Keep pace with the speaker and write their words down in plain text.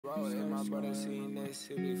road. If my brother seen this,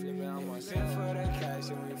 he be flipping. I'm gonna send for the cash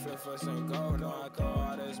and we flip for some gold. No, I throw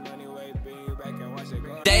all this money away, bring you back and watch it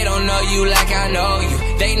go. They don't know you like I know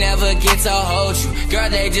you. They never get to hold you. Girl,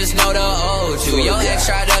 they just know to hold you. Your ex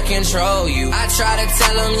try to control you. I try to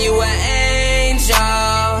tell them you an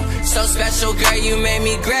angel. So special, girl, you made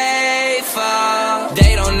me grateful.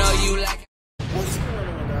 They don't know you like. What's going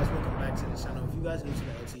on, guys? Welcome back to the channel. If you guys are new to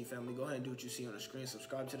the LT family, go ahead and do what you see on the screen.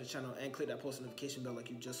 Subscribe to the channel and click that post notification bell like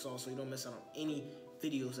you just saw so you don't miss out on any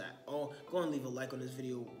videos at all. Go and leave a like on this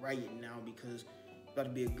video right now because it's about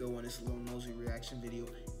to be a good one. It's a Lil Mosey reaction video.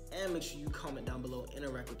 And make sure you comment down below,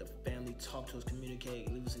 interact with the family, talk to us,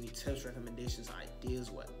 communicate, leave us any tips, recommendations,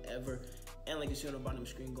 ideas, whatever. And like you see on the bottom of the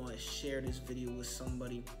screen, go and share this video with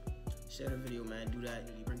somebody. Share the video, man. Do that.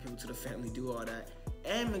 You bring people to the family, do all that.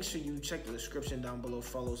 And make sure you check the description down below.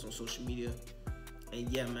 Follow us on social media. And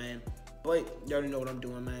yeah, man. But you already know what I'm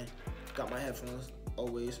doing, man. Got my headphones,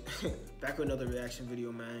 always. Back with another reaction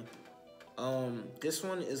video, man. This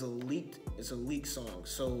one is a leaked song.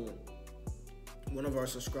 So one of our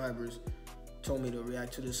subscribers told me to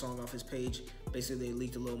react to this song off his page. Basically, they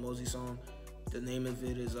leaked a Lil Mosey song. The name of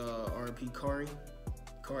it is R.I.P. Kari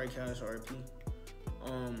Kash, R.I.P.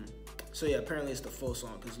 So yeah, apparently it's the full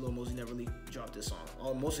song because Lil Mosey never dropped this song.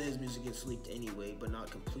 Most of his music gets leaked anyway, but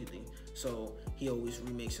not completely. So he always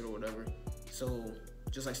remakes it or whatever. So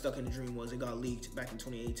just like Stuck in a Dream was, it got leaked back in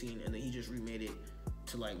 2018, and then he just remade it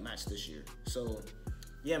to like match this year. So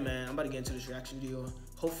yeah, man, I'm about to get into this reaction video.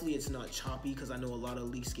 Hopefully it's not choppy because I know a lot of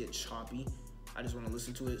leaks get choppy. I just want to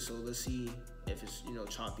listen to it, so let's see if it's, you know,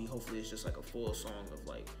 choppy. Hopefully it's just like a full song of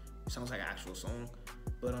like, sounds like an actual song.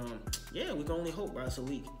 But yeah, we can only hope, bro. It's a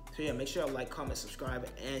leak. So yeah, make sure you like, comment, subscribe,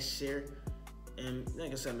 and share. And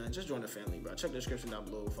like I said, man, just join the family, bro. Check the description down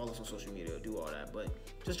below. Follow us on social media. Do all that. But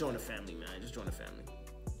just join the family, man. Just join the family.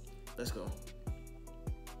 Let's go.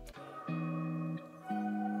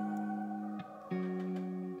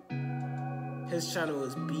 His channel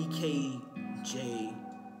is BKJ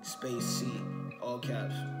space C, all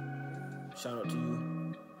caps. Shout out to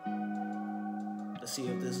you. Let's see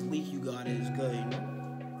if this leak you got is good, you know?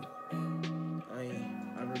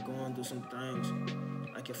 I've been going through some things.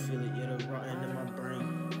 I can feel it, yeah, the rotten in my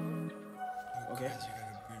brain. Okay.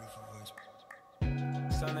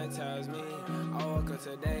 Something tells me I woke up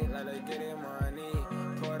today, let her get in money.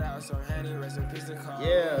 Poured out some honey, rest in peace to call.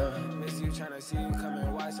 Yeah. Miss you, tryna see you come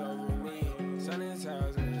and watch over me. Something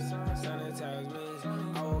tells me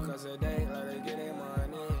I woke up today, let her get in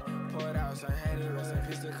money. Poured out some honey, rest in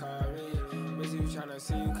peace to Kari. Miss you, tryna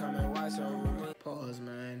see you come and watch over me. Pause,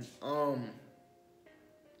 man.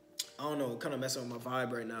 I don't know, kind of messing with my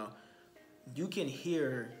vibe right now. You can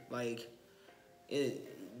hear like it.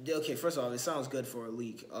 Okay, first of all, it sounds good for a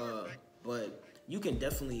leak. But you can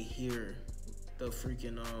definitely hear the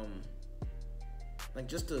freaking like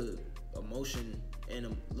just the emotion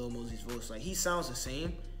in Lil Mosey's voice. Like he sounds the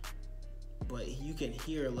same, but you can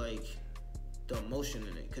hear like the emotion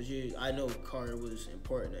in it. Cause I know Kari was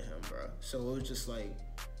important to him, bro. So it was just like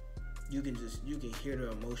you can hear the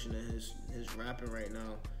emotion in his rapping right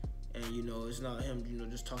now. And you know, it's not him, you know,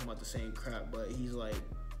 just talking about the same crap, but he's like,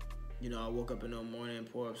 you know, I woke up in the morning and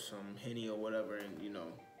pour up some Henny or whatever, and you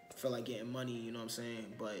know, feel like getting money, you know what I'm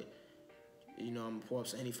saying? But you know, I'm gonna pour up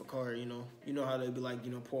some Henny for Kari, you know how they be like,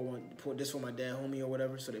 you know, pour this for my dad, homie, or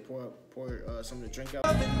whatever. So they pour something to drink out.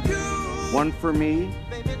 One for me,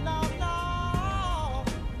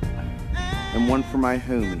 and one for my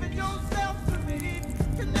homie.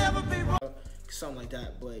 Something like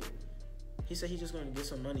that, but he said he's just gonna get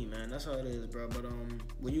some money, man. That's how it is, bro. But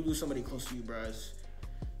when you lose somebody close to you, bro,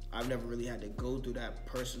 I've never really had to go through that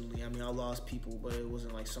personally. I mean, I lost people, but it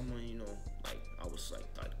wasn't like someone, you know, like I was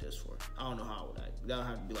like this for. I don't know how I would act. That would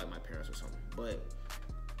have to be like my parents or something. But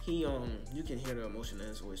he, you can hear the emotion in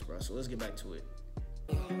his voice, bro. So let's get back to it.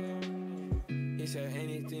 He said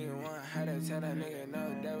anything you want, had to tell that nigga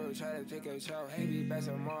no. Devil try to take a choke, hey, be back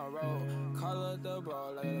tomorrow. Call up the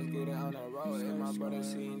bro, like let's get it on the road. If my brother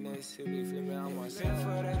seen this, he be flipping. I'm gonna send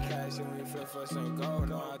for the cash and we flip for some gold.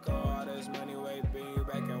 No, I throw all this money away, bring you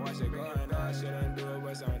back and watch it go. And I shouldn't do it,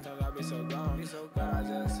 but sometimes I be so gone. But I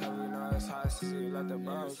just hope you know it's hot, so you let the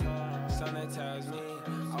bros. Something tells me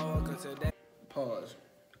I woke up today. Pause.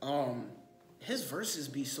 His verses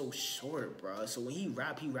be so short, bro. So when he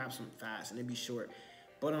raps them fast and they be short.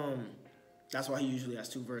 But that's why he usually has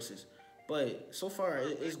 2 verses. But so far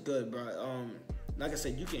it's good, bro. Like I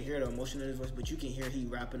said, you can hear the emotion in his voice, but you can hear he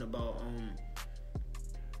rapping about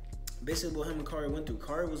basically what him and Kari went through.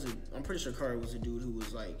 I'm pretty sure Kari was a dude who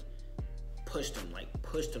was like pushed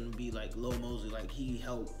him to be like Lil Mosey. Like he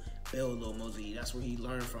helped build Lil Mosey. That's where he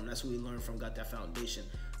learned from. Got that foundation.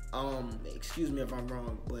 Excuse me if I'm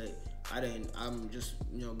wrong, but I'm just,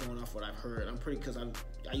 you know, going off what I've heard. I'm pretty, because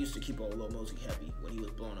I used to keep on Lil Mosey heavy when he was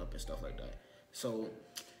blowing up and stuff like that. So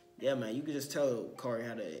yeah, man, you could just tell Kari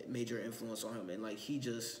had a major influence on him, and like he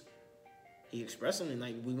expressed him, and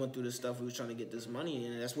like we went through this stuff. We was trying to get this money,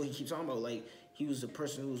 and that's what he keeps talking about. Like he was the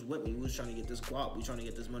person who was with me. We was trying to get this guap. We was trying to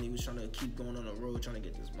get this money. We was trying to keep going on the road, trying to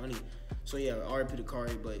get this money. So yeah, R.I.P to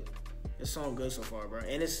Kari, but this song good so far, bro.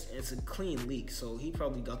 And it's a clean leak, so he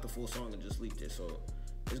probably got the full song and just leaked it. So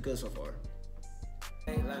it's good so far.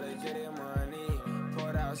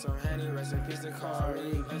 Poured out some Henny, recipes to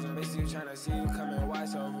Kari. Basically trying to see you come and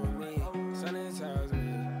watch over me. Something tells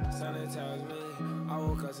me, I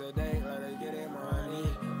woke up today, let her get it money.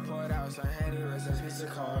 Poured out some Henny, recipes to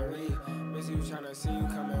Kari. Basically trying to see you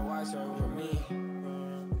come and watch over me.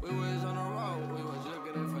 We was on the road, we was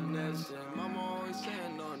looking and finessing. Mama always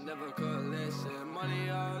saying, no, never could listen. Money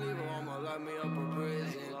all evil, I'ma lock me up in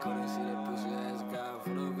prison. Couldn't see the pussy ass guy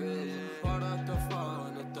for the vision. Brought up the fall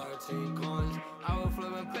and the 13 coins. I was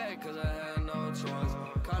flipping back cause I had no choice.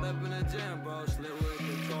 Caught up in the gym, bro, slid with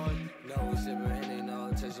the toy. No, we sipping Henny, no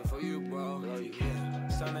attention for you, bro. Yeah.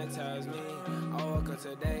 Something tells me, I woke up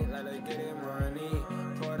today, let her get it money.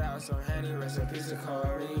 Poured out some Henny, recipes to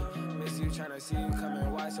Kari. Miss you tryna see you come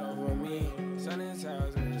and watch over me. Something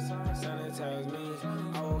tells me,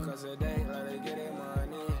 I woke up today, let her get it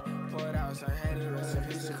money. Poured out some Henny,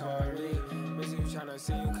 recipes to Kari. Miss you tryna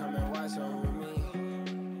see you come and watch over me.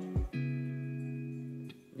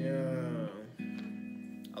 Yeah,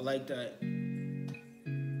 I like that.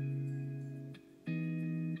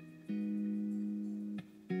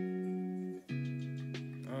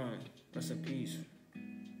 Rest in peace.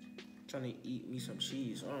 Trying to eat me some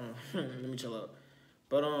cheese. Let me chill out.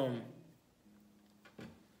 But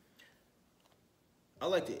I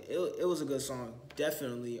liked it. It was a good song,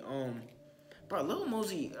 definitely. Bro, Lil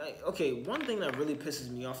Mosey. Okay, one thing that really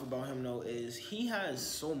pisses me off about him though is he has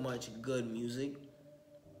so much good music,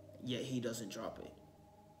 yet he doesn't drop it,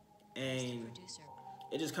 and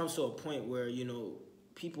it just comes to a point where, you know,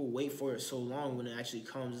 people wait for it so long. When it actually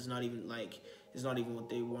comes, it's not even what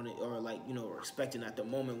they wanted, or like, you know, were expecting at the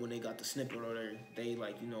moment when they got the snippet, or they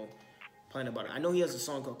like, you know, playing about it. I know he has a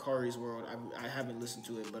song called Kari's World. I haven't listened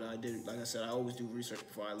to it, but I did. Like I said, I always do research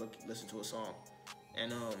before I listen to a song,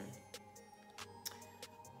 and I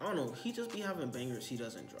don't know. He just be having bangers he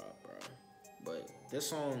doesn't drop, bro. But this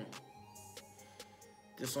song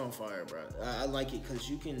fire, bro. I like it because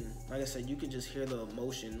you can, like I said, you can just hear the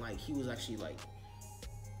emotion. Like he was actually like,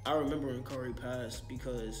 I remember when Kari passed,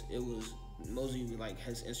 because it was Mosey, like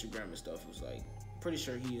his Instagram and stuff was like, pretty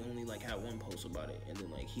sure he only like had one post about it, and then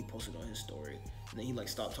like he posted on his story, and then he like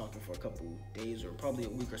stopped talking for a couple days or probably a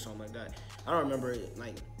week or something like that. I don't remember it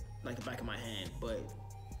like the back of my hand, but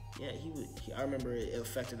yeah, I remember it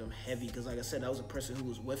affected him heavy, because like I said, that was a person who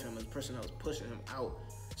was with him, a person that was pushing him out.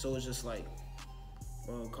 So it's just like,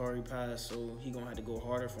 well, Kari passed, so he gonna have to go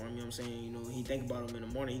harder for him, you know what I'm saying? You know, he think about him in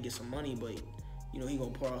the morning, he get some money, but you know, he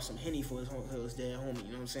gonna pour out some Henny for his dead homie,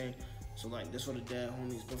 you know what I'm saying? So like, this for the dead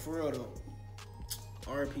homies. But for real though,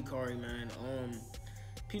 R.I.P. Kari, man.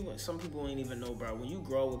 Some people ain't even know, bro. When you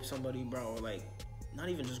grow up with somebody, bro, or like, not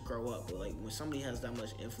even just grow up, but like when somebody has that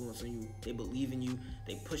much influence on you, they believe in you,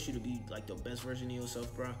 they push you to be like the best version of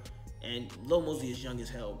yourself, bro. And Lil Mosey is young as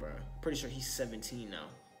hell, bro. Pretty sure he's 17 now,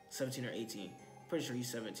 17 or 18. Pretty sure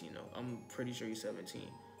he's 17 though. I'm pretty sure he's 17.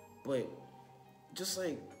 But just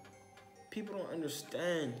like, people don't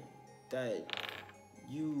understand that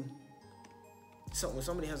when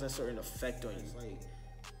somebody has that certain effect on you, it's like,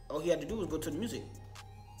 all he had to do was go to the music.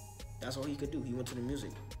 That's all he could do. He went to the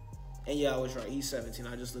music. And yeah, I was right. He's 17.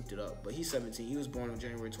 I just looked it up. But he's 17. He was born on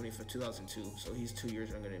January 25th, 2002. So he's 2 years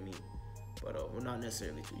younger than me. But, well, not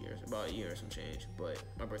necessarily 2 years. About a year or some change. But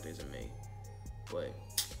my birthday's in May. But,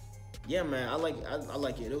 yeah, man. I like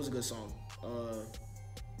it. It was a good song.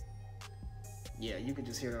 Yeah, you could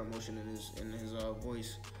just hear the emotion in his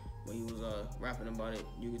voice when he was rapping about it.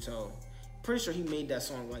 You could tell. Pretty sure he made that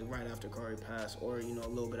song like right after Kari passed, or you know, a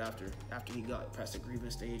little bit after he got past the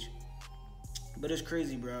grievance stage. But it's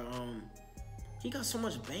crazy, bro. He got so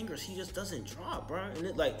much bangers, he just doesn't drop, bro. And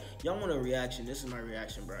it, like, y'all want a reaction? This is my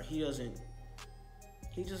reaction, bro. He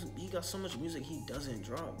got so much music he doesn't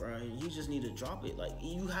drop, bro. And he just need to drop it. Like,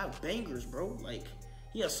 you have bangers, bro. Like,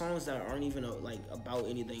 he has songs that aren't even like about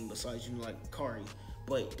anything besides, you know, like Kari.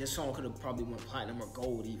 But this song could have probably went platinum or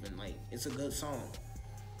gold even. Like, it's a good song.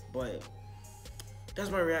 But that's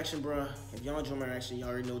my reaction, bro. If y'all enjoy my reaction, y'all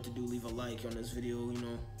already know what to do. Leave a like on this video, you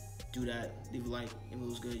know. Do that. Leave a like if it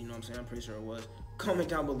was good, you know what I'm saying? I'm pretty sure it was. Comment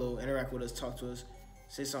down below. Interact with us. Talk to us.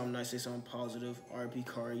 Say something nice. Say something positive. R.I.P.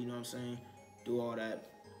 Kari, you know what I'm saying? Do all that.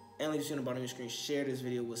 And like you see on the bottom of your screen, share this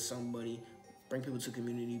video with somebody. Bring people to the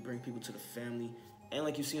community, bring people to the family. And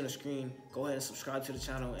like you see on the screen, go ahead and subscribe to the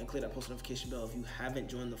channel and click that post notification bell if you haven't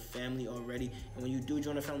joined the family already. And when you do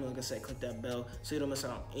join the family, like I said, click that bell so you don't miss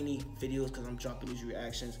out on any videos because I'm dropping these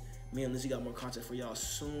reactions. Me and Lizzie got more content for y'all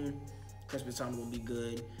soon. Christmas time gonna be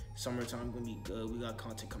good. Summertime gonna be good. We got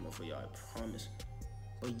content coming for y'all, I promise.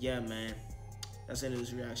 But yeah, man, that's the end of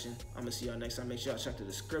this reaction. I'm gonna see y'all next time. Make sure y'all check the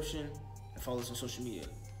description and follow us on social media.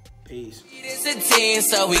 Peace. It's a team,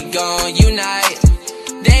 so we gon' unite.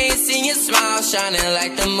 They ain't seen your smile shining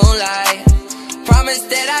like the moonlight. Promise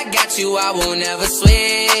that I got you, I won't ever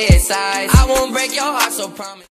switch sides. I won't break your heart, so promise.